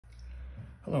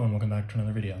Hello and welcome back to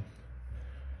another video. In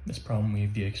this problem we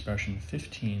have the expression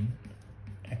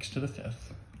 15x to the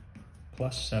fifth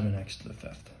plus 7x to the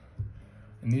fifth.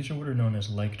 And these are what are known as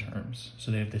like terms.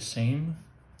 So they have the same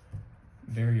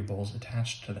variables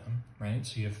attached to them, right?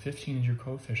 So you have 15 as your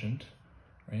coefficient,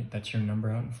 right? That's your number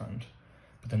out in front.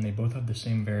 But then they both have the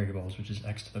same variables, which is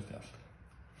x to the fifth.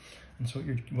 And so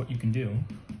what you can do,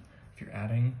 if you're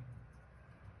adding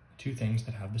two things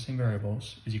that have the same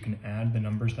variables, is you can add the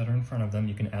numbers that are in front of them,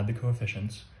 you can add the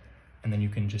coefficients, and then you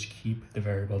can just keep the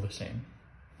variable the same.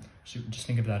 So just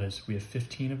think of that as we have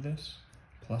 15 of this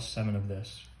plus 7 of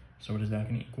this. So what is that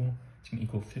going to equal? It's going to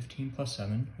equal 15 plus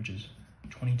 7, which is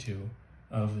 22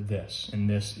 of this, and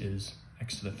this is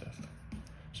x to the fifth.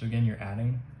 So again, you're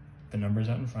adding the numbers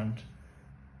out in front,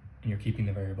 and you're keeping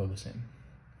the variable the same.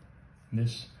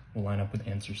 This will line up with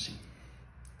answer C.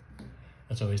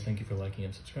 As always, thank you for liking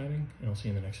and subscribing, and I'll see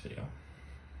you in the next video.